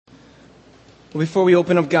Before we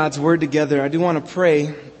open up God's Word together, I do want to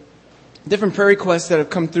pray. Different prayer requests that have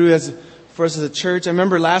come through for us as a church. I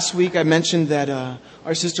remember last week I mentioned that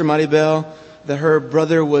our sister Maribel, that her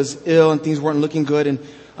brother was ill and things weren't looking good, and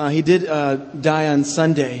he did die on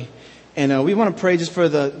Sunday. And we want to pray just for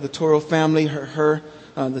the Toro family,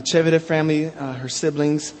 the Chevede family, her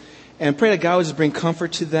siblings, and pray that God would just bring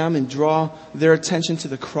comfort to them and draw their attention to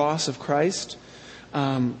the cross of Christ.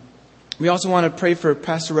 We also want to pray for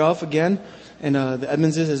Pastor Ralph again, and the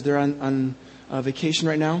Edmondses as they're on vacation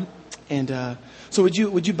right now. And so would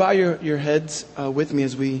you bow your heads with me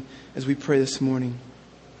as we pray this morning?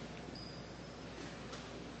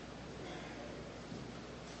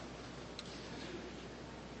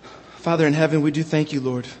 Father in heaven, we do thank you,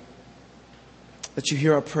 Lord, that you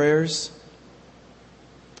hear our prayers.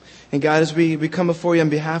 And God, as we come before you on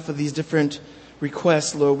behalf of these different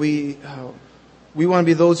requests, Lord, we want to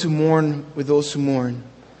be those who mourn with those who mourn.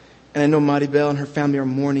 And I know Maribel and her family are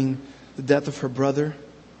mourning the death of her brother.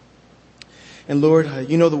 And Lord,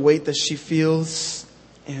 you know the weight that she feels.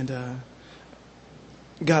 And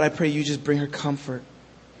God, I pray you just bring her comfort.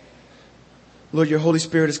 Lord, your Holy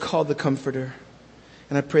Spirit is called the Comforter.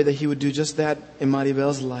 And I pray that he would do just that in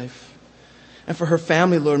Maribel's life. And for her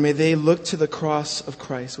family, Lord, may they look to the cross of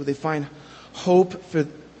Christ. Would they find hope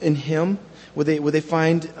in him? Would they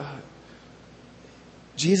find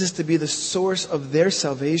Jesus to be the source of their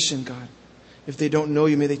salvation, God? If they don't know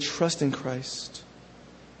you, may they trust in Christ.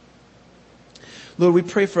 Lord, we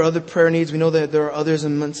pray for other prayer needs. We know that there are others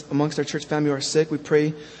amongst our church family who are sick. We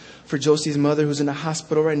pray for Josie's mother who's in the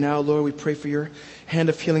hospital right now. Lord, we pray for your hand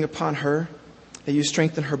of healing upon her, that you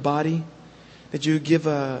strengthen her body, that you give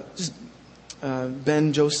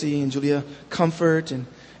Ben, Josie, and Julia comfort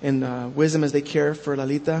and wisdom as they care for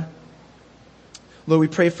Lalita. Lord, we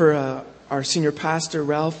pray for our senior pastor,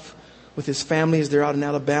 Ralph, with his family as they're out in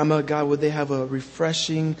Alabama. God, would they have a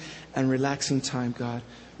refreshing and relaxing time, God.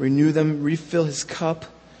 Renew them, refill his cup.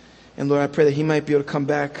 And Lord, I pray that he might be able to come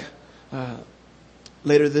back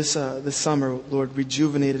later this summer, Lord,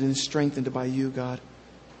 rejuvenated and strengthened by you, God.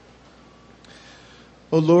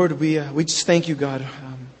 Oh, Lord, we just thank you, God,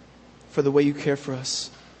 for the way you care for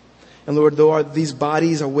us. And Lord, though these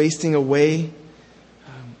bodies are wasting away,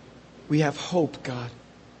 we have hope, God,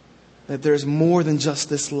 that there's more than just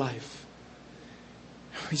this life.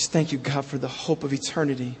 We just thank you, God, for the hope of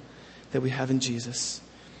eternity that we have in Jesus.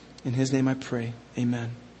 In his name I pray.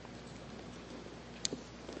 Amen.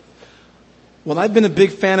 Well, I've been a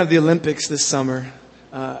big fan of the Olympics this summer.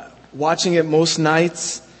 Watching it most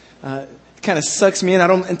nights, it kind of sucks me in. I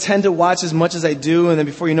don't intend to watch as much as I do. And then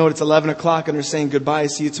before you know it, it's 11 o'clock and they're saying goodbye,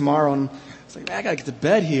 see you tomorrow. And it's like, man, I got to get to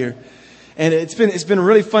bed here. And it's been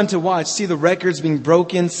really fun to watch, see the records being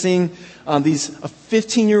broken, seeing a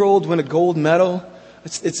 15-year-old win a gold medal.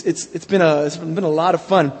 It's been a lot of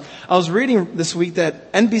fun. I was reading this week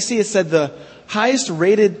that NBC has said the highest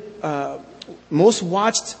rated, most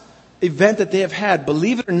watched event that they have had,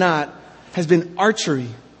 believe it or not, has been archery.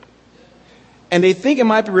 And they think it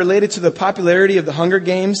might be related to the popularity of the Hunger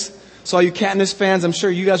Games. So all you Katniss fans, I'm sure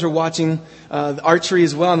you guys are watching the archery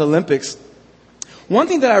as well in the Olympics. One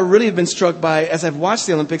thing that I really have been struck by as I've watched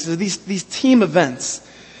the Olympics is these team events.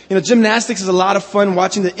 You know, gymnastics is a lot of fun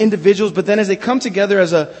watching the individuals, but then as they come together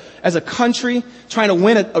as a country trying to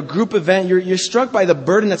win a group event, you're struck by the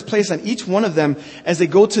burden that's placed on each one of them as they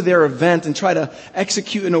go to their event and try to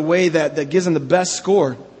execute in a way that gives them the best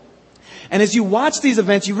score. And as you watch these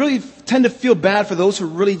events, you really tend to feel bad for those who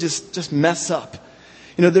really just mess up.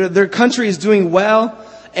 You know, their country is doing well,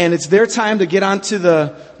 and it's their time to get onto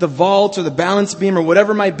the vault or the balance beam or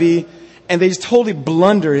whatever it might be, and they just totally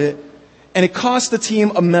blunder it, and it costs the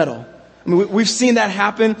team a medal. I mean, we've seen that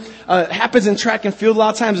happen. It happens in track and field a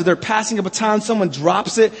lot of times. If they're passing a baton, someone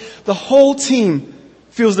drops it. The whole team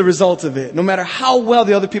feels the result of it. No matter how well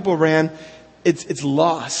the other people ran, it's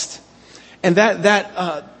lost. And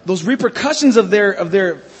those repercussions of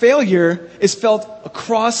their failure is felt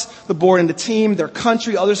across the board in the team, their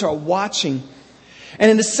country, others are watching. And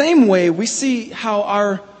in the same way, we see how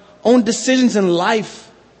our own decisions in life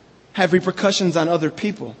have repercussions on other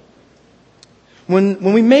people.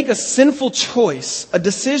 When we make a sinful choice, a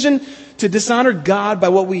decision to dishonor God by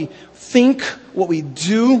what we think, what we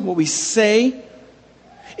do, what we say,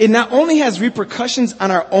 it not only has repercussions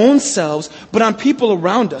on our own selves, but on people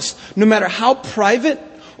around us, no matter how private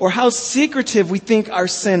or how secretive we think our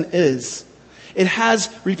sin is. It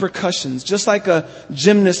has repercussions, just like a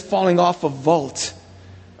gymnast falling off a vault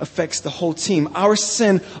affects the whole team. Our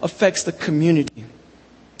sin affects the community.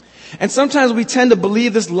 And sometimes we tend to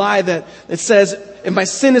believe this lie that it says, if my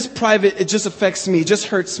sin is private, it just affects me, it just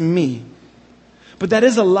hurts me. But that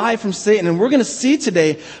is a lie from Satan. And we're going to see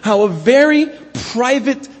today how a very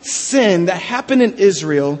private sin that happened in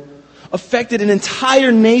Israel affected an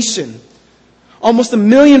entire nation. Almost 1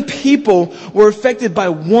 million people were affected by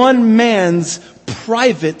one man's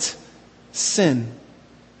private sin.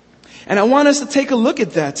 And I want us to take a look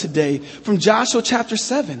at that today from Joshua chapter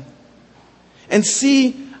 7 and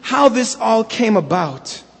see how this all came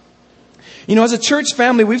about. You know, as a church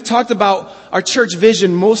family, we've talked about our church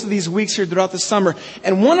vision most of these weeks here throughout the summer.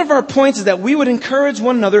 And one of our points is that we would encourage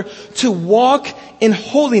one another to walk in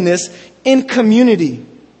holiness in community,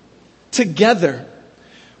 together.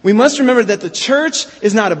 We must remember that the church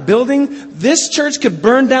is not a building. This church could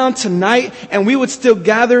burn down tonight and we would still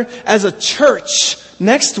gather as a church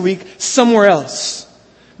next week somewhere else.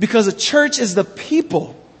 Because a church is the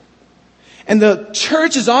people. And the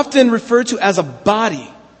church is often referred to as a body.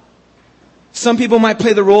 Some people might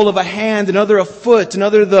play the role of a hand, another a foot,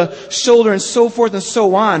 another the shoulder, and so forth and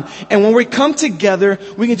so on. And when we come together,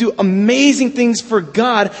 we can do amazing things for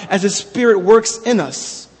God as His Spirit works in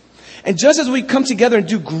us. And just as we come together and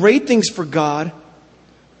do great things for God,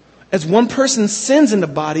 as one person sins in the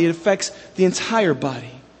body, it affects the entire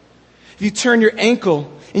body. If you turn your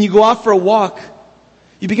ankle and you go out for a walk,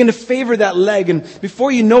 you begin to favor that leg, and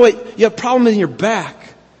before you know it, you have problems in your back.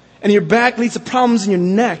 And your back leads to problems in your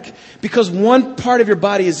neck because one part of your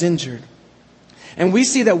body is injured. And we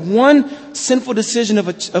see that one sinful decision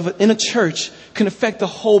in a church can affect the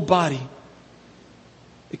whole body.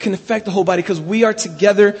 It can affect the whole body because we are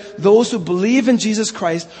together. Those who believe in Jesus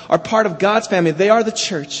Christ are part of God's family. They are the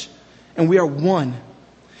church, and we are one.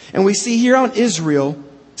 And we see here on Israel,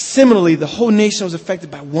 similarly, the whole nation was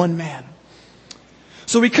affected by one man.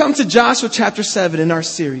 So we come to Joshua chapter 7 in our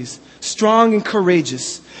series, Strong and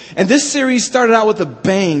Courageous. And this series started out with a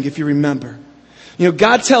bang, if you remember. You know,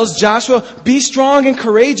 God tells Joshua, be strong and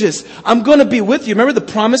courageous. I'm going to be with you. Remember the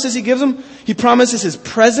promises He gives him? He promises His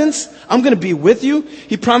presence. I'm going to be with you.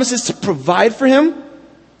 He promises to provide for him.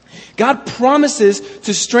 God promises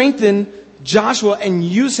to strengthen Joshua and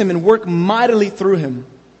use him and work mightily through him.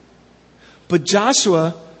 But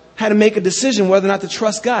Joshua had to make a decision whether or not to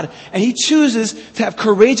trust God. And he chooses to have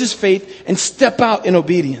courageous faith and step out in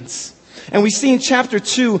obedience. And we see in chapter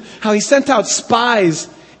 2 how he sent out spies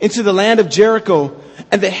into the land of Jericho.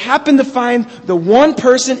 And they happened to find the one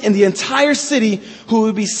person in the entire city who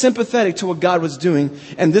would be sympathetic to what God was doing.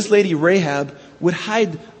 And this lady Rahab would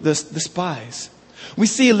hide the spies. We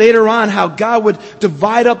see later on how God would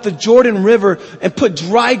divide up the Jordan River and put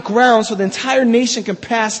dry ground so the entire nation can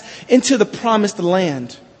pass into the promised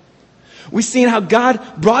land. We've seen how God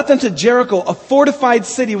brought them to Jericho, a fortified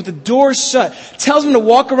city with the doors shut, tells them to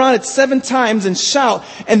walk around it 7 times and shout,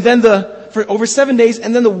 and then for over 7 days,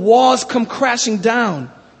 and then the walls come crashing down.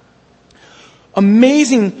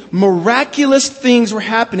 Amazing, miraculous things were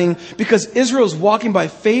happening because Israel was walking by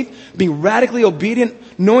faith, being radically obedient,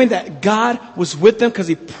 knowing that God was with them because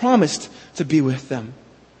He promised to be with them.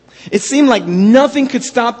 It seemed like nothing could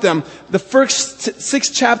stop them. The first 6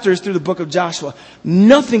 chapters through the book of Joshua,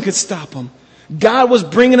 nothing could stop them. God was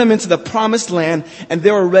bringing them into the promised land, and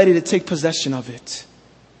they were ready to take possession of it.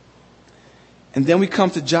 And then we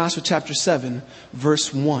come to Joshua chapter 7,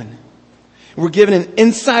 verse 1. We're given an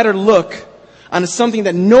insider look on something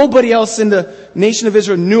that nobody else in the nation of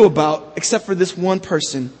Israel knew about except for this one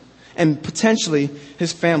person and potentially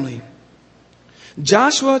his family.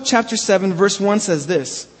 Joshua chapter 7, verse 1 says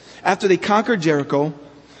this. After they conquered Jericho,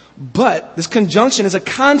 but this conjunction is a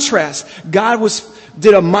contrast. God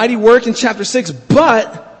did a mighty work in chapter 6,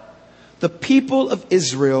 but the people of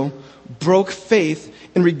Israel broke faith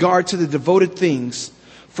in regard to the devoted things.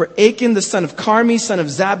 For Achan, the son of Carmi, son of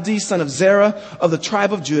Zabdi, son of Zerah, of the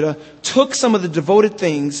tribe of Judah, took some of the devoted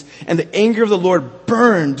things, and the anger of the Lord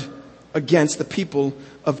burned against the people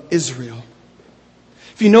of Israel.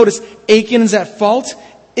 If you notice, Achan is at fault.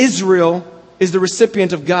 Israel is the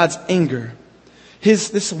recipient of God's anger.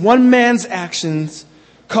 This one man's actions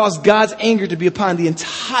caused God's anger to be upon the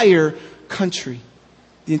entire country,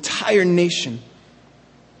 the entire nation.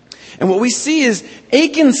 And what we see is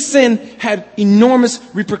Achan's sin had enormous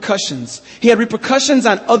repercussions. He had repercussions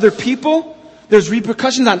on other people. There's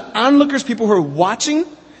repercussions on onlookers, people who are watching.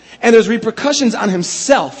 And there's repercussions on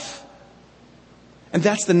himself. And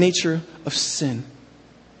that's the nature of sin.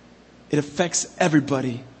 It affects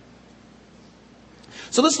everybody.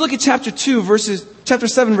 So let's look at chapter 7,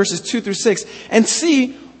 verses 2 through 6, and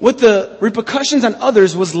see what the repercussions on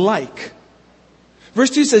others was like. Verse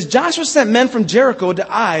 2 says, Joshua sent men from Jericho to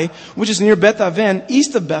Ai, which is near Beth Aven,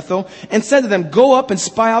 east of Bethel, and said to them, go up and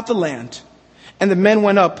spy out the land. And the men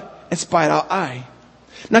went up and spied out Ai.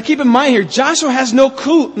 Now keep in mind here, Joshua has no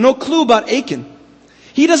clue about Achan.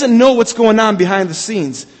 He doesn't know what's going on behind the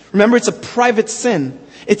scenes. Remember, it's a private sin.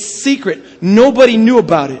 It's secret. Nobody knew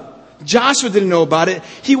about it. Joshua didn't know about it.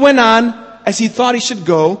 He went on as he thought he should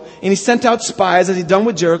go, and he sent out spies as he'd done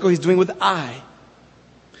with Jericho. He's doing with Ai.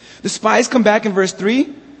 The spies come back in verse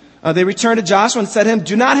 3. They returned to Joshua and said to him,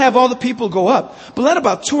 do not have all the people go up, but let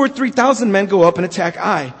about 2,000 or 3,000 men go up and attack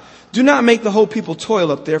Ai. Do not make the whole people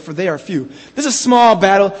toil up there, for they are few. This is a small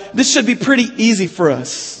battle. This should be pretty easy for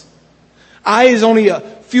us. Ai is only a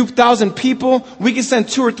few thousand people. We can send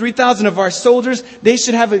 2,000 or 3,000 of our soldiers. They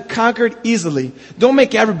should have it conquered easily. Don't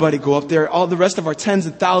make everybody go up there, all the rest of our tens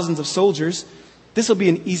and thousands of soldiers. This will be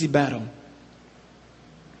an easy battle.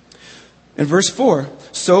 In verse 4,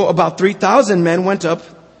 so about 3,000 men went up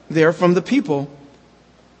there from the people.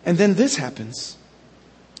 And then this happens.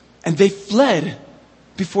 And they fled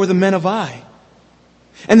before the men of Ai.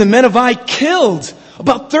 And the men of Ai killed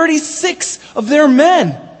about 36 of their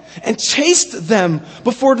men and chased them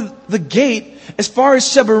before the gate as far as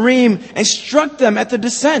Shebarim and struck them at the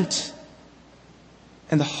descent.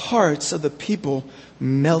 And the hearts of the people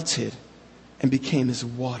melted and became as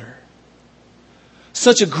water.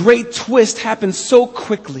 Such a great twist happened so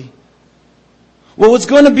quickly. What was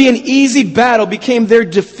going to be an easy battle became their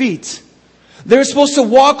defeat. They were supposed to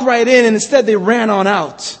walk right in, and instead they ran on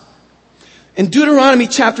out. In Deuteronomy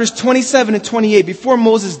chapters 27 and 28, before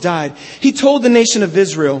Moses died, he told the nation of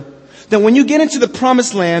Israel that when you get into the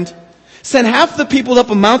promised land, send half the people up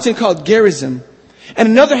a mountain called Gerizim, and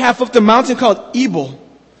another half up the mountain called Ebal.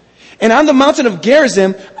 And on the mountain of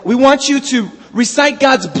Gerizim, we want you to recite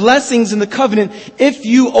God's blessings in the covenant if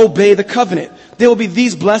you obey the covenant. There will be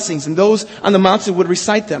these blessings, and those on the mountain would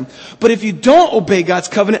recite them. But if you don't obey God's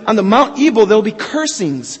covenant, on the Mount Ebal, there will be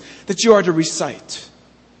cursings that you are to recite.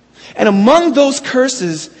 And among those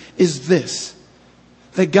curses is this,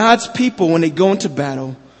 that God's people, when they go into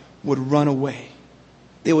battle, would run away.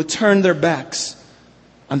 They would turn their backs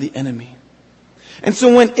on the enemy. And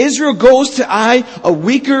so when Israel goes to Ai, a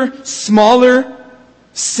weaker, smaller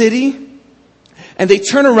city, and they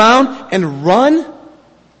turn around and run,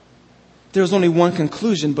 there's only one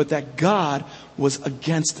conclusion, but that God was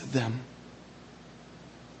against them.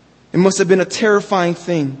 It must have been a terrifying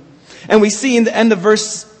thing. And we see in the end of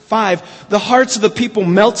verse 5, the hearts of the people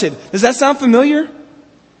melted. Does that sound familiar?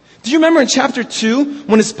 Do you remember in chapter 2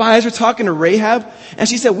 when the spies were talking to Rahab? And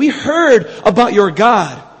she said, we heard about your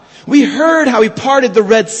God. We heard how he parted the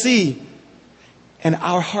Red Sea. And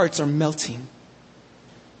our hearts are melting.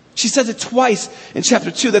 She says it twice in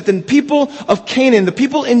chapter 2 that the people of Canaan, the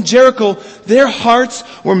people in Jericho, their hearts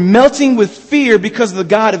were melting with fear because of the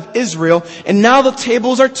God of Israel. And now the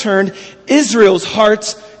tables are turned. Israel's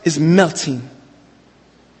heart is melting.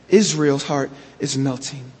 Israel's heart is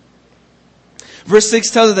melting. Verse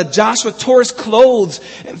 6 tells us that Joshua tore his clothes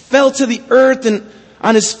and fell to the earth and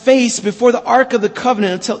on his face before the Ark of the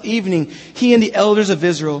Covenant until evening, he and the elders of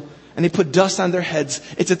Israel, and they put dust on their heads.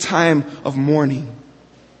 It's a time of mourning.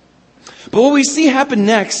 But what we see happen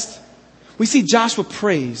next, we see Joshua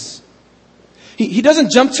prays. He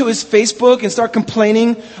doesn't jump to his Facebook and start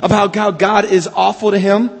complaining about how God is awful to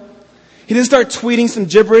him. He didn't start tweeting some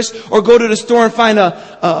gibberish or go to the store and find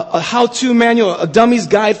a how-to manual, a dummy's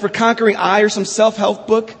guide for conquering Ai or some self-help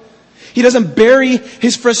book. He doesn't bury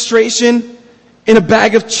his frustration in a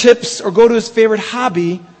bag of chips or go to his favorite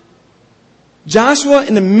hobby. Joshua,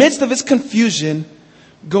 in the midst of his confusion,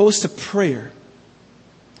 goes to prayer.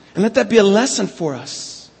 And let that be a lesson for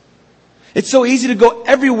us. It's so easy to go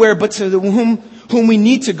everywhere but to whom we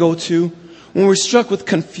need to go to when we're struck with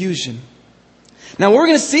confusion. Now, what we're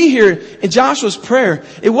going to see here in Joshua's prayer,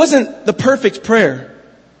 it wasn't the perfect prayer.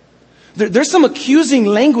 There's some accusing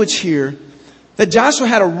language here that Joshua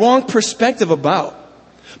had a wrong perspective about.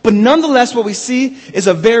 But nonetheless, what we see is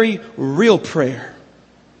a very real prayer.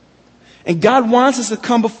 And God wants us to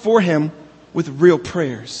come before him with real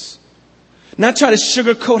prayers. Not try to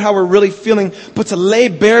sugarcoat how we're really feeling, but to lay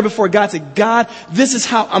bare before God, say, God, this is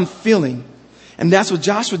how I'm feeling. And that's what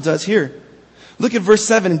Joshua does here. Look at verse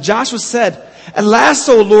 7. And Joshua said, at last,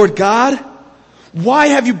 O Lord God, why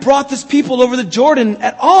have you brought this people over the Jordan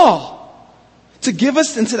at all? To give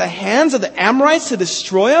us into the hands of the Amorites to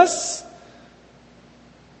destroy us?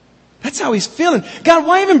 That's how he's feeling. God,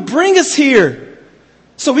 why even bring us here?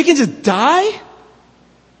 So we can just die?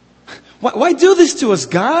 Why do this to us,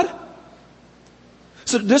 God?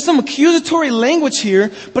 So there's some accusatory language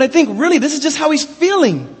here, but I think really this is just how he's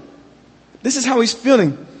feeling. This is how he's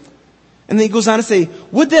feeling. And then he goes on to say,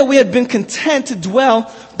 would that we had been content to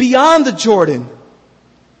dwell beyond the Jordan.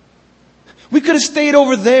 We could have stayed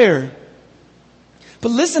over there. But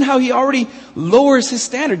listen how he already lowers his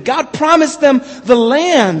standard. God promised them the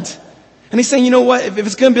land. And he's saying, you know what? If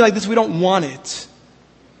it's going to be like this, we don't want it.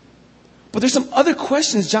 But there's some other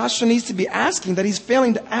questions Joshua needs to be asking that he's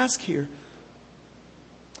failing to ask here.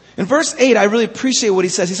 In verse 8, I really appreciate what he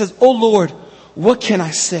says. He says, "Oh Lord, what can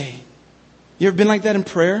I say?" You ever been like that in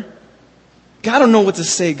prayer? God, I don't know what to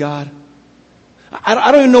say, God.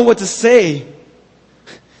 I don't even know what to say.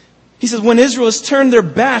 He says, when Israel has turned their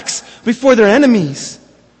backs before their enemies,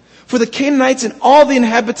 for the Canaanites and all the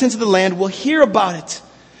inhabitants of the land will hear about it.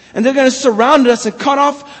 And they're going to surround us and cut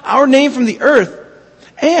off our name from the earth.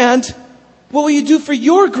 And what will you do for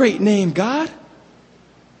your great name, God?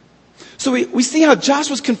 So we see how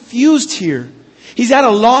Joshua's confused here. He's at a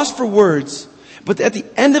loss for words. But at the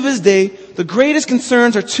end of his day, the greatest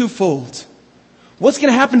concerns are twofold. What's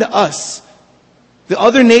going to happen to us? The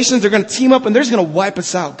other nations are going to team up and they're just going to wipe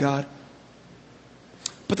us out, God.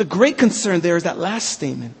 But the great concern there is that last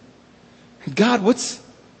statement. God, what's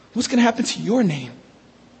going to happen to your name?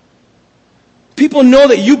 People know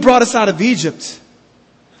that you brought us out of Egypt.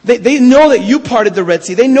 They know that you parted the Red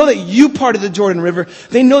Sea. They know that you parted the Jordan River.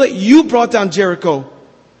 They know that you brought down Jericho.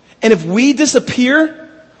 And if we disappear,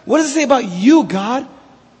 what does it say about you, God?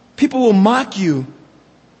 People will mock you.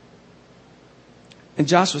 And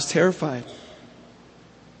Joshua's terrified.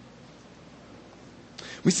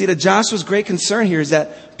 We see that Joshua's great concern here is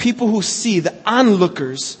that people who see, the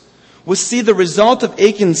onlookers, will see the result of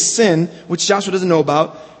Achan's sin, which Joshua doesn't know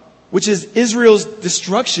about, which is Israel's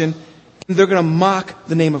destruction, and they're going to mock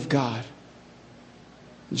the name of God.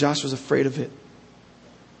 Joshua's afraid of it.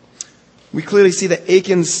 We clearly see that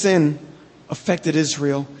Achan's sin affected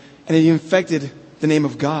Israel, and it infected the name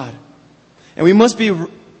of God. And we must be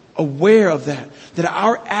aware of that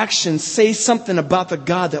our actions say something about the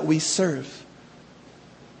God that we serve.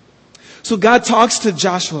 So God talks to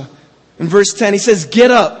Joshua in verse 10. He says,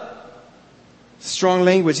 "Get up." Strong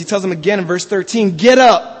language. He tells him again in verse 13, "Get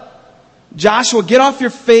up. Joshua, get off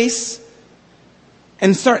your face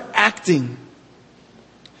and start acting."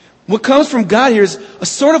 What comes from God here is a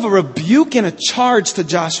sort of a rebuke and a charge to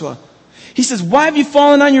Joshua. He says, "Why have you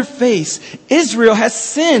fallen on your face? Israel has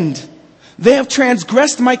sinned. They have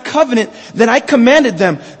transgressed my covenant that I commanded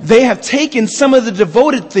them. They have taken some of the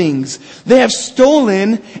devoted things. They have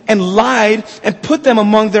stolen and lied and put them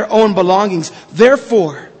among their own belongings.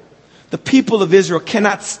 Therefore, the people of Israel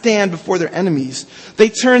cannot stand before their enemies. They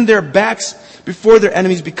turn their backs before their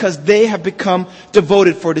enemies because they have become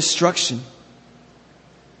devoted for destruction."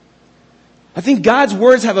 I think God's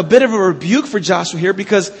words have a bit of a rebuke for Joshua here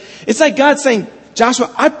because it's like God saying, "Joshua,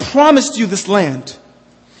 I promised you this land.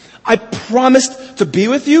 I promised to be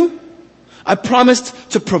with you. I promised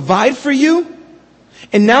to provide for you.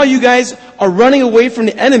 And now you guys are running away from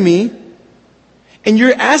the enemy. And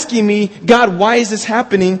you're asking me, God, why is this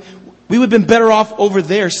happening? We would have been better off over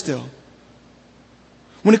there still."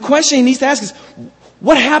 When the question he needs to ask is,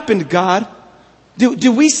 what happened, God?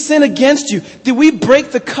 Did we sin against you? Did we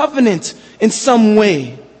break the covenant in some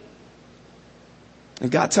way?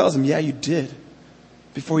 And God tells him, yeah, you did.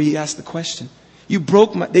 Before he asked the question. They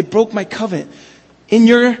broke my covenant. In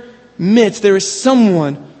your midst, there is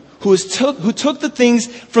someone who took the things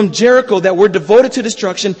from Jericho that were devoted to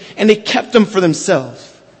destruction and they kept them for themselves.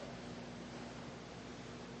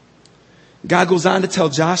 God goes on to tell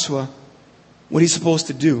Joshua what he's supposed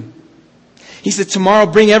to do. He said, "Tomorrow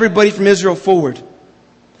bring everybody from Israel forward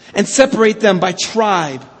and separate them by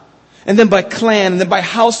tribe and then by clan and then by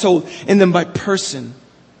household and then by person.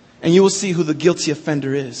 And you will see who the guilty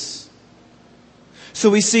offender is." So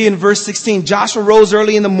we see in verse 16, Joshua rose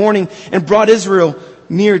early in the morning and brought Israel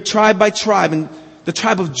near tribe by tribe, and the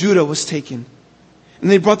tribe of Judah was taken. And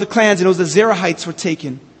they brought the clans, and it was the Zerahites were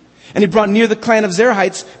taken. And he brought near the clan of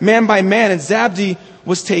Zerahites man by man, and Zabdi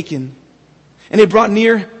was taken. And he brought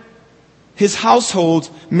near his household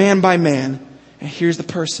man by man. And here's the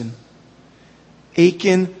person.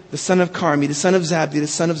 Achan, the son of Carmi, the son of Zabdi, the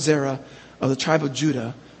son of Zerah of the tribe of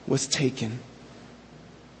Judah was taken.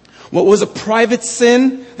 What was a private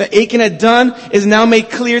sin that Achan had done is now made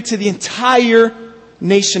clear to the entire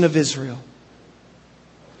nation of Israel.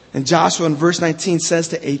 And Joshua in verse 19 says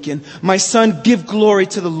to Achan, "My son, give glory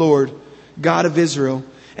to the Lord, God of Israel,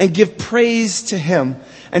 and give praise to him.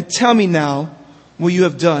 And tell me now what you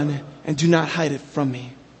have done, and do not hide it from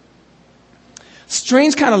me."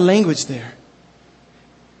 Strange kind of language there.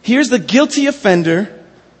 Here's the guilty offender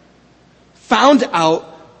found out,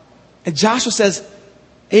 and Joshua says,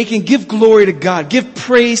 "Achan, give glory to God. Give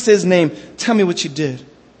praise to his name. Tell me what you did."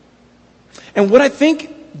 And what I think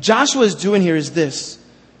Joshua is doing here is this.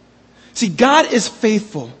 See, God is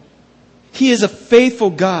faithful. He is a faithful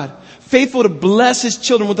God. Faithful to bless his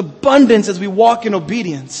children with abundance as we walk in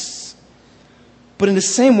obedience. but in the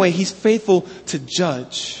same way, He's faithful to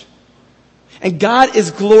judge. And God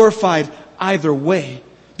is glorified either way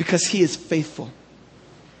because He is faithful.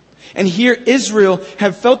 And here Israel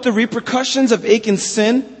had felt the repercussions of Achan's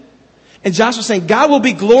sin. And Joshua saying, God will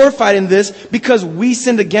be glorified in this because we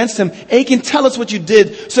sinned against Him. Achan, tell us what you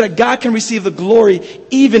did so that God can receive the glory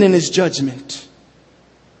even in His judgment.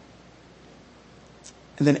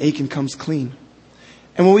 And then Achan comes clean.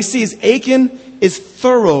 And what we see is Achan is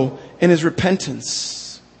thorough in his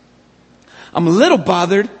repentance. I'm a little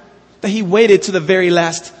bothered that he waited to the very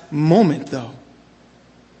last moment, though.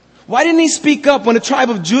 Why didn't he speak up when the tribe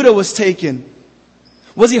of Judah was taken?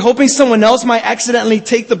 Was he hoping someone else might accidentally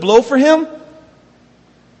take the blow for him?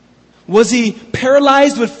 Was he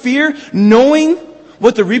paralyzed with fear, knowing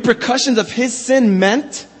what the repercussions of his sin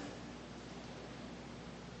meant?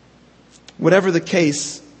 Whatever the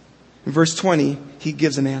case, in verse 20, he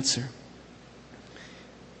gives an answer.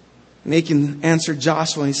 And Achan answered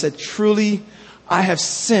Joshua and he said, truly, I have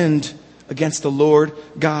sinned against the Lord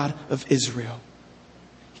God of Israel.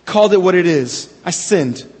 He called it what it is. I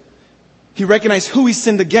sinned. He recognized who he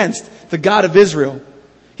sinned against, the God of Israel.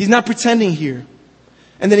 He's not pretending here.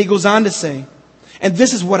 And then he goes on to say, and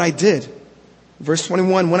this is what I did. Verse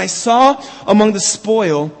 21, when I saw among the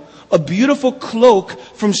spoil a beautiful cloak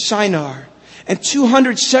from Shinar and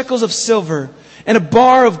 200 shekels of silver and a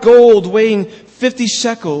bar of gold weighing 50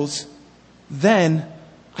 shekels, then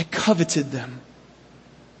I coveted them.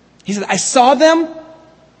 He said, I saw them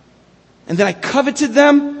and then I coveted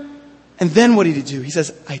them. And then what did he do? He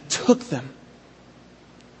says, I took them.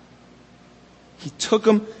 He took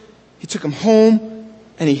them home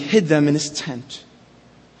and he hid them in his tent.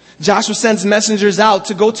 Joshua sends messengers out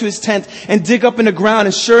to go to his tent and dig up in the ground.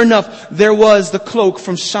 And sure enough, there was the cloak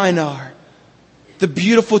from Shinar, the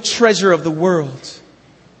beautiful treasure of the world.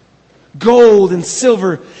 Gold and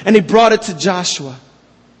silver. And he brought it to Joshua.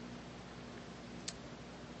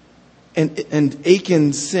 And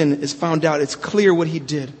Achan's sin is found out. It's clear what he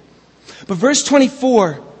did. But verse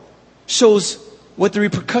 24 shows what the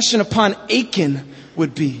repercussion upon Achan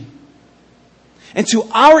would be. And to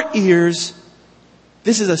our ears,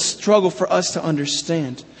 this is a struggle for us to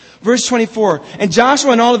understand. Verse 24, and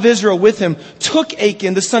Joshua and all of Israel with him took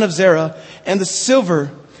Achan, the son of Zerah, and the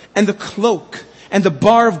silver, and the cloak, and the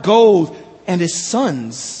bar of gold, and his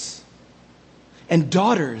sons, and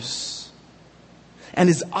daughters, and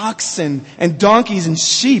his oxen, and donkeys, and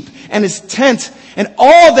sheep, and his tent, and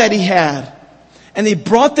all that he had. And they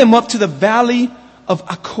brought them up to the valley of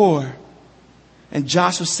Achor. And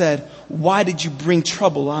Joshua said, why did you bring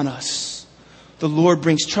trouble on us? The Lord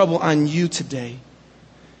brings trouble on you today.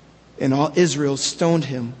 And all Israel stoned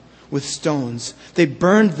him with stones. They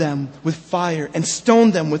burned them with fire and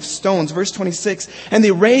stoned them with stones. Verse 26, and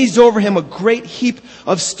they raised over him a great heap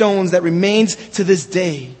of stones that remains to this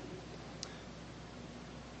day.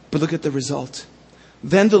 But look at the result.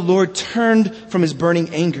 Then the Lord turned from his burning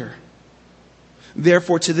anger.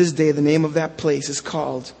 Therefore, to this day, the name of that place is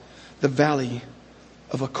called the Valley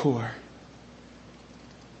of Achor.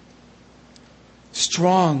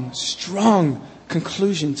 Strong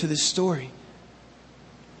conclusion to this story.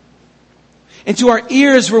 And to our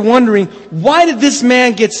ears, we're wondering, why did this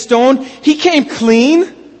man get stoned? He came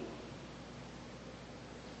clean.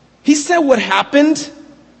 He said what happened.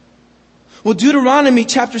 Well, Deuteronomy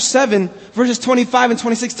chapter 7, verses 25 and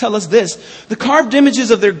 26 tell us this. The carved images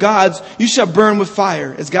of their gods you shall burn with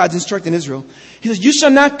fire, as God's instructing Israel. He says, you shall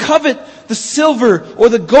not covet the silver or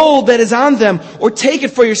the gold that is on them, or take it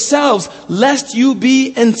for yourselves, lest you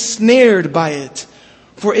be ensnared by it.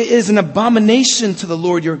 For it is an abomination to the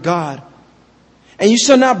Lord your God. And you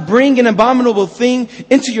shall not bring an abominable thing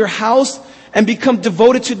into your house and become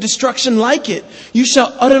devoted to destruction like it. You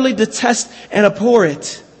shall utterly detest and abhor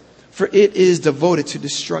it, for it is devoted to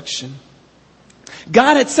destruction.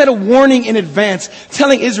 God had set a warning in advance,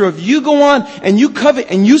 telling Israel, if you go on and you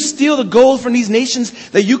covet and you steal the gold from these nations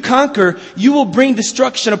that you conquer, you will bring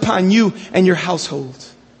destruction upon you and your household.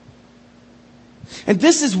 And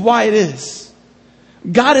this is why it is.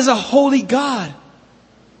 God is a holy God.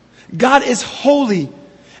 God is holy.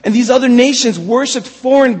 And these other nations worshiped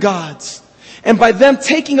foreign gods. And by them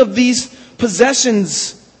taking of these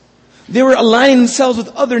possessions, they were aligning themselves with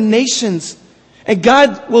other nations. And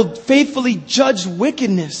God will faithfully judge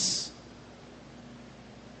wickedness.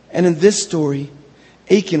 And in this story,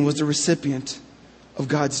 Achan was the recipient of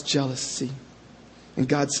God's jealousy and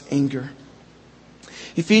God's anger.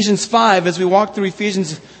 Ephesians 5, as we walk through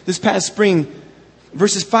Ephesians this past spring,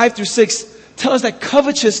 verses 5 through 6, tell us that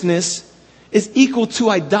covetousness is equal to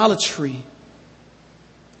idolatry.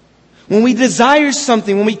 When we desire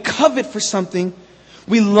something, when we covet for something,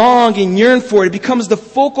 We long and yearn for it. It becomes the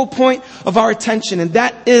focal point of our attention, and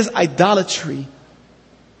that is idolatry.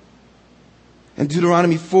 In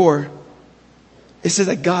Deuteronomy 4, it says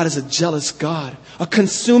that God is a jealous God, a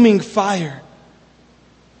consuming fire,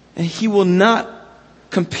 and He will not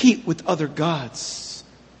compete with other gods.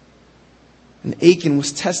 And Achan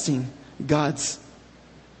was testing God's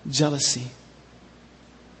jealousy.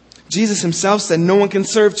 Jesus Himself said, no one can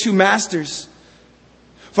serve two masters.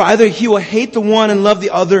 For either he will hate the one and love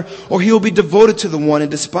the other, or he will be devoted to the one and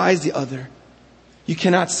despise the other. You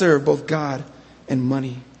cannot serve both God and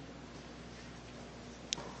money.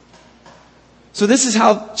 So this is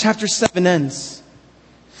how chapter 7 ends.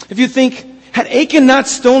 If you think, had Achan not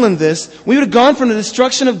stolen this, we would have gone from the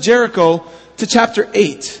destruction of Jericho to chapter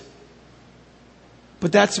 8.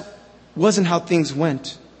 But that wasn't how things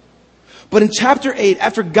went. But in chapter 8,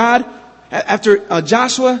 after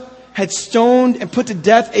Joshua had stoned and put to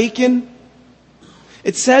death Achan,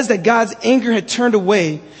 it says that God's anger had turned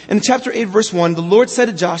away. And in chapter 8, verse 1, the Lord said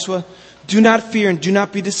to Joshua, do not fear and do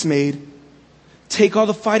not be dismayed. Take all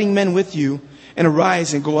the fighting men with you and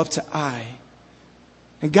arise and go up to Ai.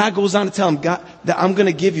 And God goes on to tell him, God, that I'm going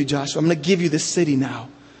to give you, Joshua, I'm going to give you this city now.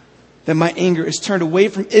 That my anger is turned away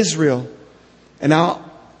from Israel. And now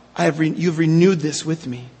you've renewed this with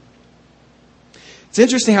me. It's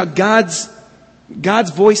interesting how God's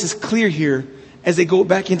voice is clear here as they go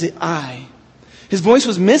back into Ai. His voice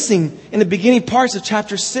was missing in the beginning parts of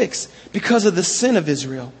chapter 6 because of the sin of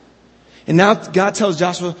Israel. And now God tells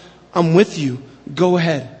Joshua, I'm with you. Go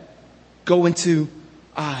ahead. Go into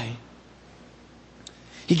Ai.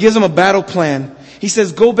 He gives him a battle plan. He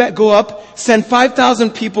says, go up, send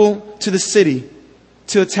 5,000 people to the city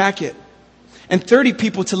to attack it, and 30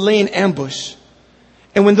 people to lay in ambush.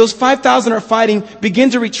 And when those 5,000 are fighting,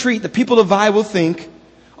 begin to retreat, the people of Ai will think,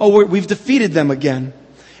 oh, we've defeated them again.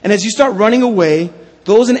 And as you start running away,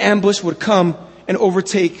 those in ambush would come and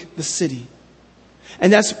overtake the city.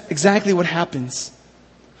 And that's exactly what happens.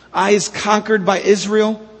 Ai is conquered by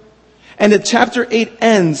Israel. And the chapter 8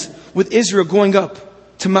 ends with Israel going up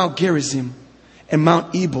to Mount Gerizim and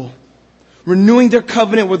Mount Ebal, renewing their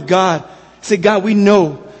covenant with God. Say, God, we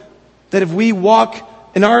know that if we walk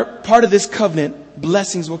in our part of this covenant,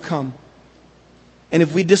 blessings will come. And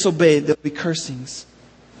if we disobey, there'll be cursings.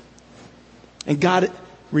 And God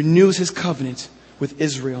renews His covenant with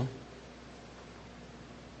Israel.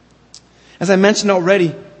 As I mentioned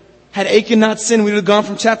already, had Achan not sinned, we would have gone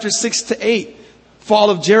from chapter 6 to 8.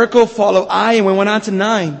 Fall of Jericho, fall of Ai, and we went on to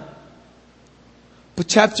 9. But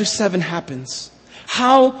chapter 7 happens.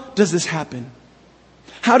 How does this happen?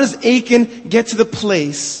 How does Achan get to the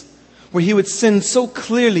place where he would sin so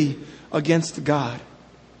clearly against God?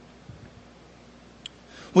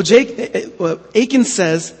 Well, Achan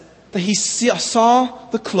says that he saw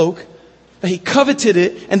the cloak, that he coveted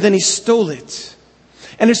it, and then he stole it.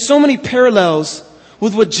 And there's so many parallels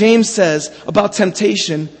with what James says about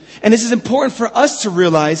temptation. And this is important for us to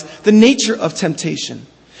realize the nature of temptation.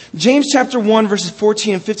 James chapter 1 verses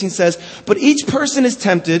 14 and 15 says, but each person is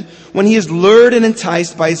tempted when he is lured and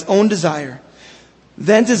enticed by his own desire.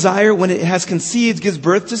 Then desire, when it has conceived, gives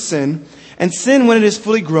birth to sin. And sin, when it is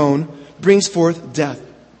fully grown, brings forth death.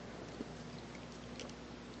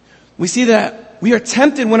 We see that we are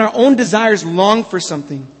tempted when our own desires long for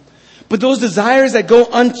something. But those desires that go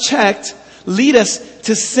unchecked lead us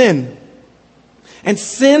to sin. And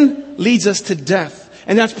sin leads us to death.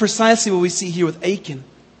 And that's precisely what we see here with Achan.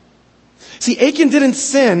 See, Achan didn't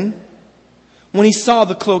sin when he saw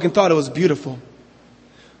the cloak and thought it was beautiful.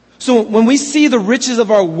 So when we see the riches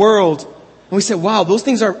of our world and we say, wow, those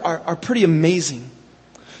things are pretty amazing.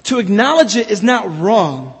 To acknowledge it is not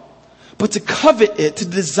wrong, but to covet it, to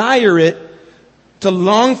desire it, to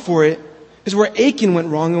long for it is where Achan went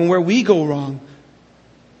wrong and where we go wrong.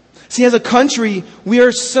 See, as a country,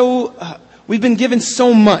 we've been given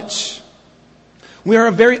so much. We are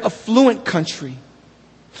a very affluent country.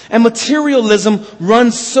 And materialism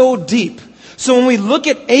runs so deep. So when we look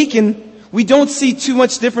at Achan, we don't see too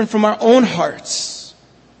much different from our own hearts.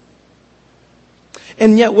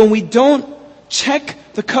 And yet when we don't check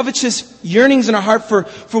the covetous yearnings in our heart for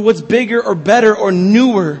what's bigger or better or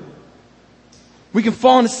newer, we can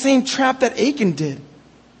fall in the same trap that Achan did.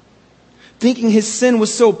 Thinking his sin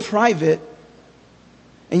was so private,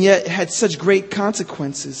 and yet it had such great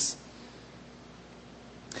consequences.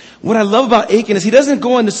 What I love about Achan is he doesn't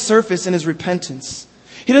go on the surface in his repentance.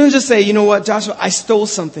 He doesn't just say, you know what, Joshua, I stole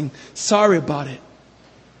something. Sorry about it.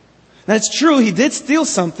 That's true, he did steal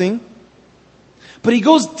something. But he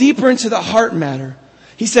goes deeper into the heart matter.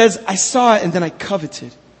 He says, I saw it and then I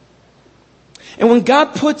coveted. And when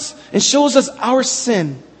God puts and shows us our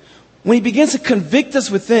sin, when He begins to convict us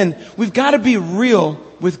within, we've got to be real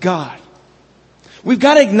with God. We've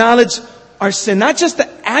got to acknowledge our sin, not just the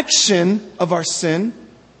action of our sin,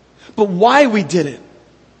 but why we did it.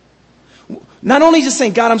 Not only just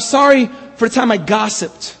saying, God, I'm sorry for the time I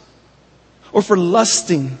gossiped, or for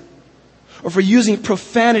lusting, or for using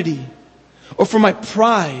profanity, or for my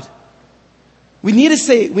pride. We need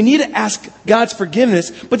to ask God's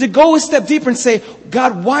forgiveness, but to go a step deeper and say,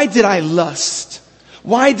 God, why did I lust?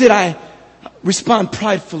 Why did I respond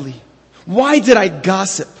pridefully? Why did I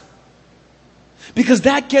gossip? Because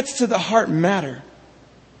that gets to the heart matter.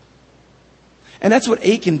 And that's what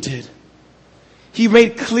Achan did. He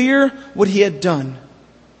made clear what he had done.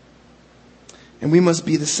 And we must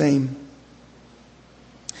be the same.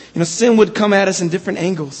 Sin would come at us in different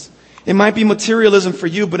angles. It might be materialism for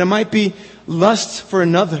you, but it might be lust for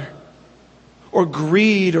another, or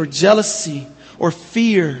greed, or jealousy, or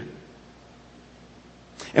fear.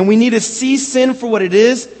 And we need to see sin for what it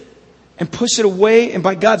is and push it away, and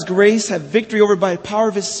by God's grace have victory over it by the power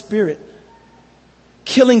of His Spirit.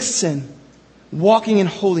 Killing sin, walking in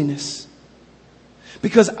holiness.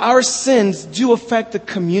 Because our sins do affect the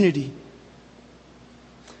community.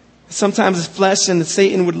 Sometimes the flesh and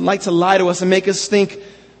Satan would like to lie to us and make us think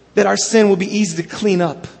that our sin will be easy to clean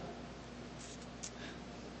up.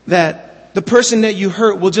 That the person that you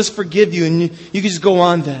hurt will just forgive you and you can just go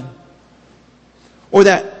on then. Or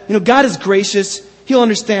that, God is gracious. He'll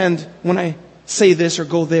understand when I say this or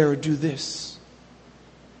go there or do this.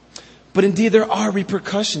 But indeed, there are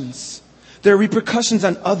repercussions. There are repercussions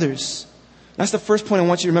on others. That's the first point I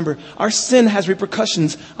want you to remember. Our sin has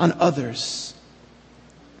repercussions on others.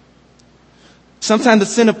 Sometimes the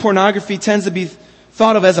sin of pornography tends to be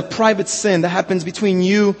thought of as a private sin that happens between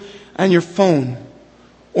you and your phone,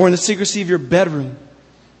 or in the secrecy of your bedroom,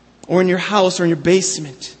 or in your house, or in your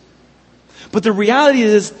basement. But the reality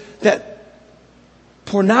is that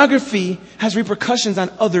pornography has repercussions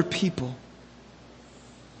on other people.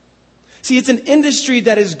 See, it's an industry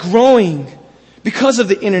that is growing because of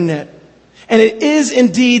the internet. And it is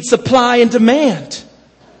indeed supply and demand.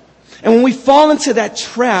 And when we fall into that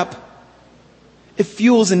trap, it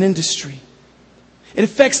fuels an industry. It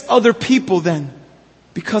affects other people then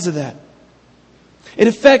because of that. It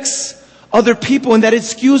affects other people in that it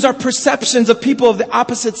skews our perceptions of people of the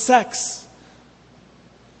opposite sex.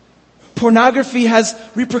 Pornography has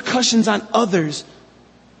repercussions on others,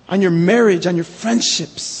 on your marriage, on your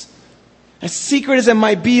friendships. As secret as it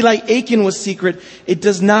might be, like Achan was secret, it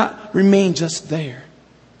does not remain just there.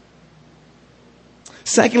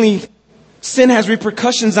 Secondly, sin has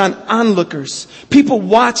repercussions on onlookers. People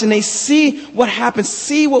watch and they see what happens,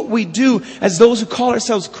 see what we do as those who call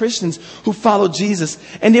ourselves Christians who follow Jesus.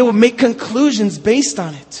 And they will make conclusions based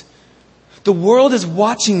on it. The world is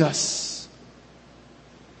watching us.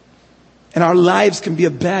 And our lives can be a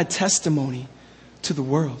bad testimony to the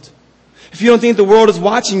world. If you don't think the world is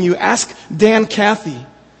watching you, ask Dan Cathy.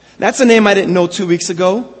 That's a name I didn't know 2 weeks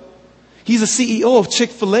ago. He's the CEO of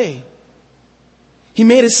Chick-fil-A. He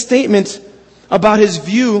made a statement about his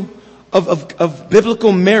view of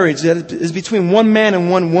biblical marriage that is between one man and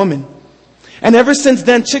one woman. And ever since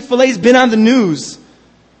then, Chick-fil-A's been on the news,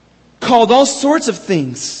 called all sorts of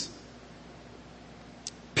things.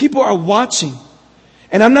 People are watching.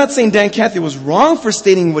 And I'm not saying Dan Cathy was wrong for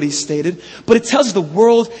stating what he stated, but it tells us the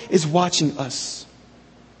world is watching us.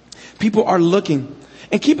 People are looking.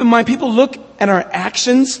 And keep in mind, people look at our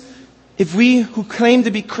actions. If we who claim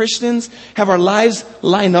to be Christians have our lives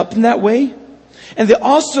line up in that way. And they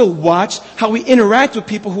also watch how we interact with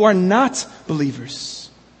people who are not believers.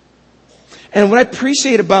 And what I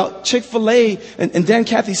appreciate about Chick-fil-A and Dan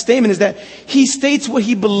Cathy's statement is that he states what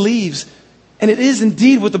he believes. And it is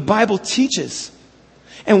indeed what the Bible teaches.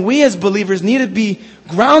 And we as believers need to be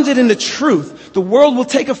grounded in the truth. The world will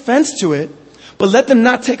take offense to it, but let them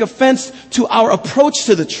not take offense to our approach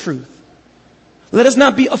to the truth. Let us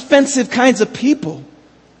not be offensive kinds of people.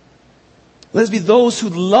 Let us be those who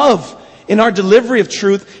love in our delivery of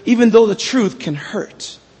truth, even though the truth can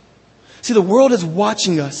hurt. See, the world is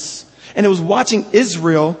watching us, and it was watching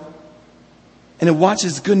Israel, and it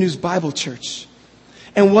watches Good News Bible Church.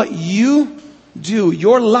 And what you do,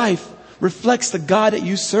 your life, reflects the God that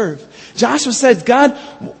you serve. Joshua says, God,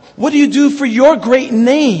 what do you do for your great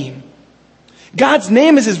name? God's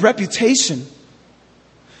name is His reputation.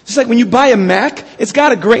 Just like when you buy a Mac, it's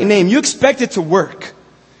got a great name. You expect it to work.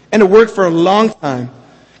 And to work for a long time.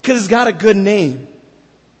 Because it's got a good name.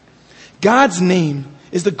 God's name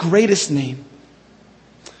is the greatest name.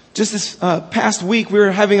 Just this past week, we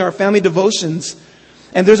were having our family devotions.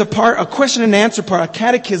 And there's a question and answer part, a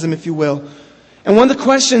catechism, if you will. And one of the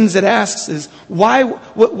questions it asks is,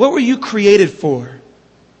 what were you created for?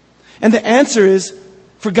 And the answer is,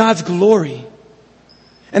 for God's glory.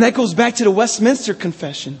 And that goes back to the Westminster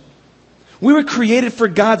Confession. We were created for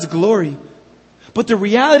God's glory. But the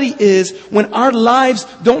reality is, when our lives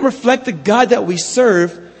don't reflect the God that we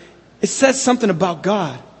serve, it says something about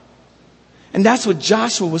God. And that's what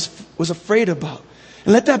Joshua was afraid about.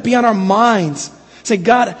 And let that be on our minds. Say,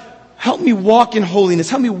 God, help me walk in holiness.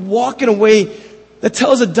 Help me walk in a way that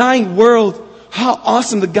tells a dying world how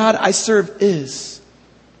awesome the God I serve is.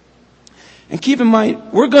 And keep in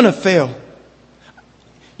mind, we're going to fail.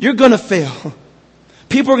 You're going to fail.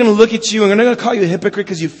 People are going to look at you and they're going to call you a hypocrite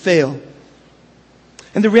because you fail.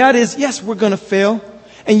 And the reality is, yes, we're going to fail.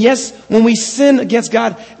 And yes, when we sin against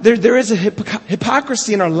God, there is a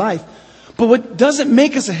hypocrisy in our life. But what doesn't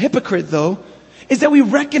make us a hypocrite, though, is that we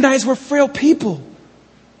recognize we're frail people.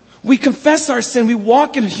 We confess our sin. We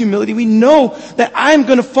walk in humility. We know that I'm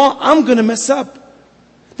going to fall. I'm going to mess up.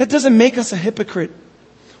 That doesn't make us a hypocrite.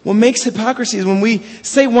 What makes hypocrisy is when we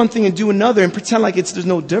say one thing and do another and pretend like there's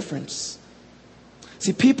no difference.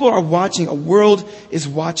 See, people are watching. A world is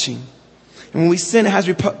watching. And when we sin, it has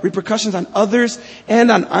repercussions on others and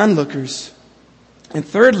on onlookers. And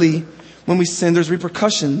thirdly, when we sin, there's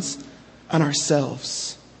repercussions on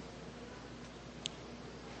ourselves.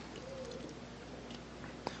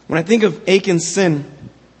 When I think of Achan's sin,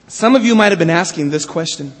 some of you might have been asking this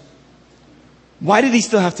question. Why did he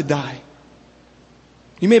still have to die?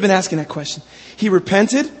 You may have been asking that question. He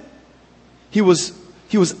repented. He was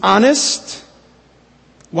honest.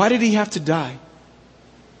 Why did he have to die?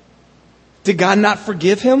 Did God not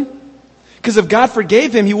forgive him? Because if God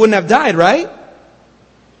forgave him, he wouldn't have died, right?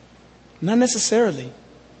 Not necessarily.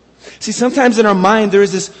 See, sometimes in our mind, there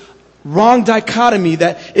is this wrong dichotomy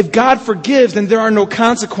that if God forgives, then there are no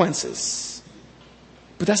consequences.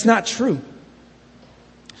 But that's not true.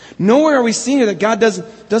 Nowhere are we seeing here that God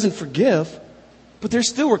doesn't forgive, but there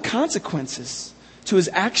still were consequences to his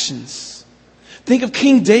actions. Think of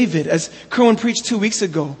King David, as Kerwin preached 2 weeks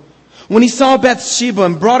ago. When he saw Bathsheba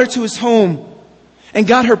and brought her to his home and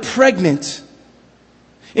got her pregnant,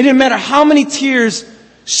 it didn't matter how many tears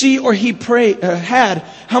she or he had,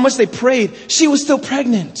 how much they prayed, she was still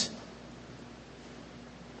pregnant.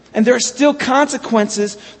 And there are still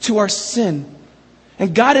consequences to our sin.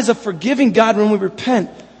 And God is a forgiving God when we repent,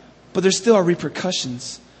 but there still are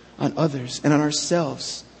repercussions on others and on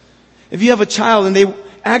ourselves. If you have a child and they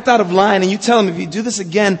act out of line and you tell them, if you do this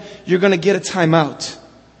again, you're going to get a timeout.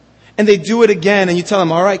 And they do it again and you tell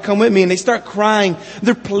them, all right, come with me. And they start crying.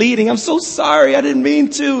 They're pleading. I'm so sorry. I didn't mean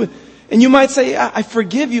to. And you might say, I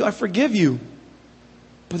forgive you. I forgive you.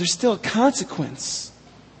 But there's still a consequence.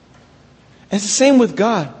 And it's the same with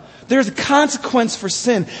God. There's a consequence for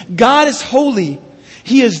sin. God is holy.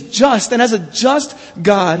 He is just. And as a just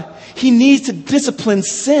God, he needs to discipline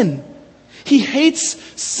sin. He hates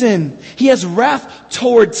sin. He has wrath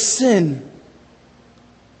towards sin.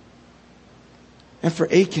 And for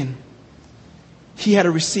Achan, he had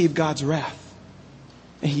to receive God's wrath.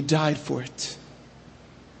 And he died for it.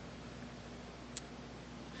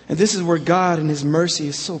 And this is where God in his mercy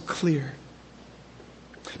is so clear.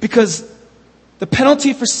 Because the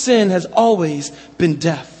penalty for sin has always been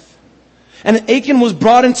death. And Achan was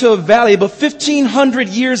brought into a valley, but 1,500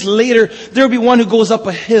 years later, there will be one who goes up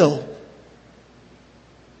a hill.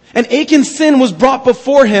 And Achan's sin was brought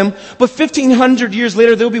before him, but 1,500 years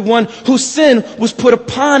later, there will be one whose sin was put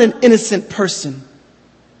upon an innocent person.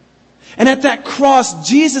 And at that cross,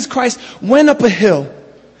 Jesus Christ went up a hill,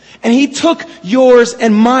 and he took yours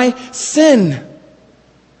and my sin.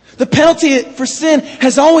 The penalty for sin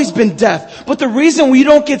has always been death. But the reason we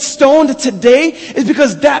don't get stoned today is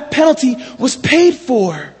because that penalty was paid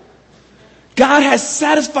for. God has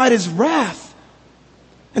satisfied his wrath.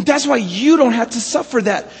 And that's why you don't have to suffer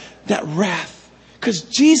that wrath. Because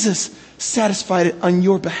Jesus satisfied it on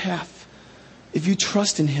your behalf if you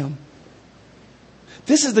trust in him.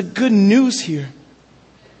 This is the good news here.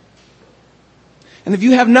 And if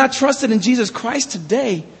you have not trusted in Jesus Christ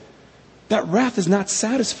today, that wrath is not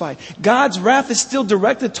satisfied. God's wrath is still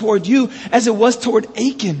directed toward you as it was toward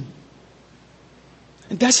Achan.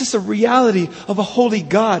 And that's just a reality of a holy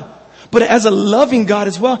God. But as a loving God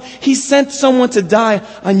as well, he sent someone to die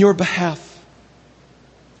on your behalf.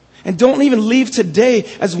 And don't even leave today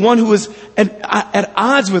as one who is at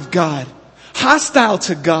odds with God, hostile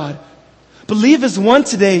to God. Believe as one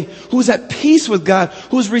today who is at peace with God,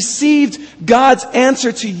 who has received God's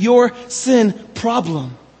answer to your sin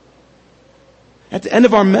problem. At the end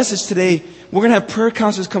of our message today, we're going to have prayer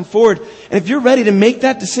counselors come forward. And if you're ready to make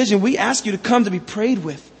that decision, we ask you to come to be prayed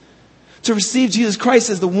with. To receive Jesus Christ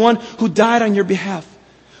as the one who died on your behalf,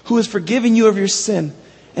 who has forgiven you of your sin,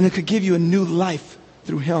 and who could give you a new life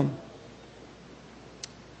through Him.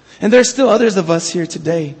 And there are still others of us here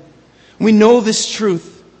today. We know this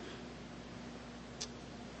truth.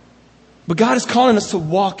 But God is calling us to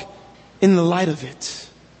walk in the light of it.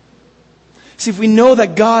 See, if we know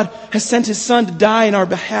that God has sent His Son to die in our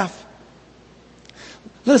behalf,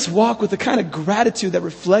 let us walk with the kind of gratitude that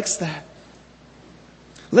reflects that.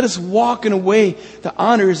 Let us walk in a way that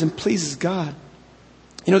honors and pleases God.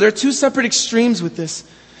 You know, there are two separate extremes with this.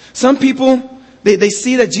 Some people, they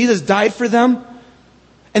see that Jesus died for them,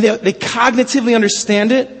 and they cognitively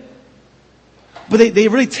understand it, but they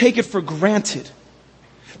really take it for granted.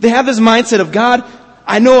 They have this mindset of, God,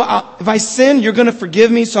 I know if I sin, you're going to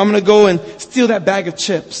forgive me, so I'm going to go and steal that bag of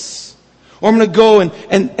chips. Or I'm going to go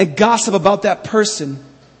and gossip about that person.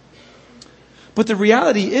 But the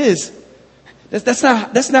reality is, that's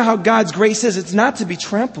not how God's grace is. It's not to be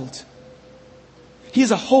trampled. He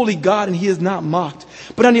is a holy God and He is not mocked.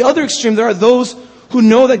 But on the other extreme, there are those who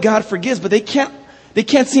know that God forgives, but they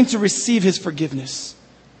can't seem to receive His forgiveness.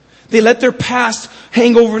 They let their past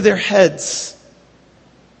hang over their heads.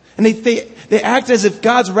 And they act as if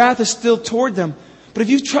God's wrath is still toward them. But if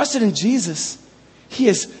you've trusted in Jesus, He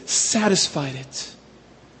has satisfied it.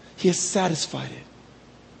 He has satisfied it.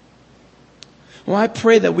 Well, I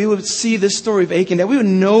pray that we would see this story of Achan, that we would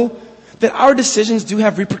know that our decisions do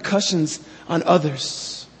have repercussions on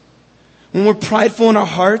others. When we're prideful in our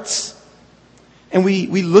hearts and we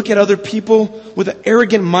look at other people with an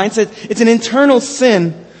arrogant mindset, it's an internal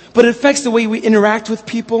sin, but it affects the way we interact with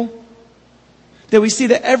people. That we see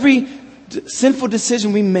that every sinful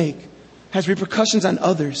decision we make has repercussions on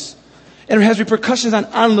others. And it has repercussions on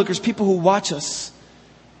onlookers, people who watch us.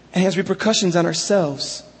 And it has repercussions on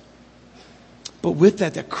ourselves. But with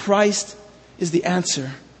that Christ is the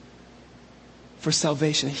answer for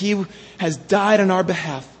salvation. He has died on our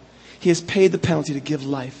behalf. He has paid the penalty to give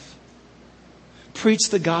life. Preach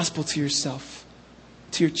the gospel to yourself,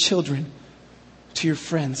 to your children, to your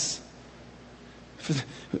friends.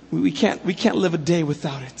 We can't live a day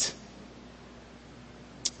without it.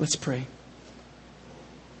 Let's pray.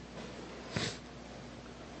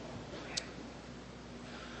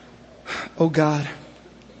 Oh God,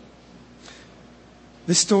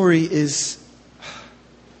 this story is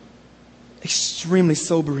extremely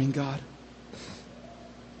sobering, God.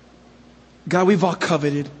 God, we've all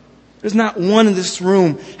coveted. There's not one in this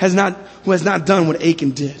room who has not done what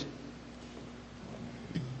Achan did.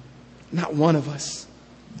 Not one of us.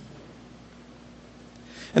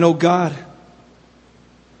 And oh God,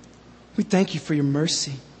 we thank You for Your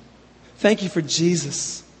mercy. Thank You for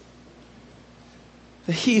Jesus.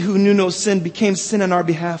 That He who knew no sin became sin on our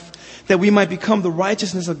behalf, that we might become the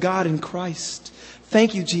righteousness of God in Christ.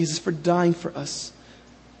 Thank You, Jesus, for dying for us.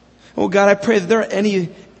 Oh God, I pray that there are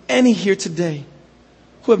any here today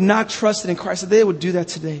who have not trusted in Christ, that they would do that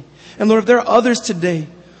today. And Lord, if there are others today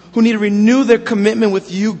who need to renew their commitment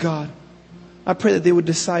with You, God, I pray that they would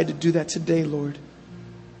decide to do that today, Lord.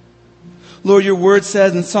 Lord, Your word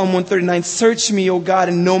says in Psalm 139, search me, O God,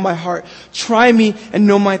 and know my heart. Try me and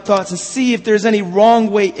know my thoughts, and see if there's any wrong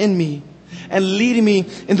way in me, and lead me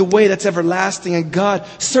in the way that's everlasting. And God,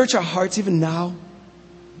 search our hearts even now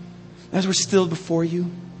as we're still before You.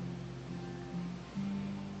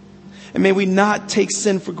 And may we not take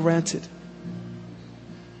sin for granted,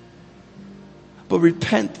 but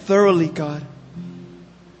repent thoroughly, God,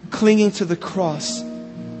 clinging to the cross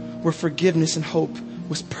where forgiveness and hope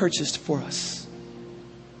was purchased for us.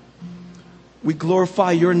 We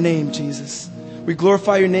glorify Your name, Jesus. We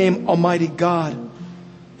glorify Your name, Almighty God,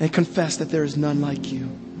 and confess that there is none like You.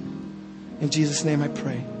 In Jesus' name I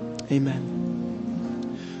pray.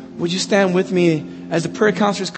 Amen. Would you stand with me as the prayer counselors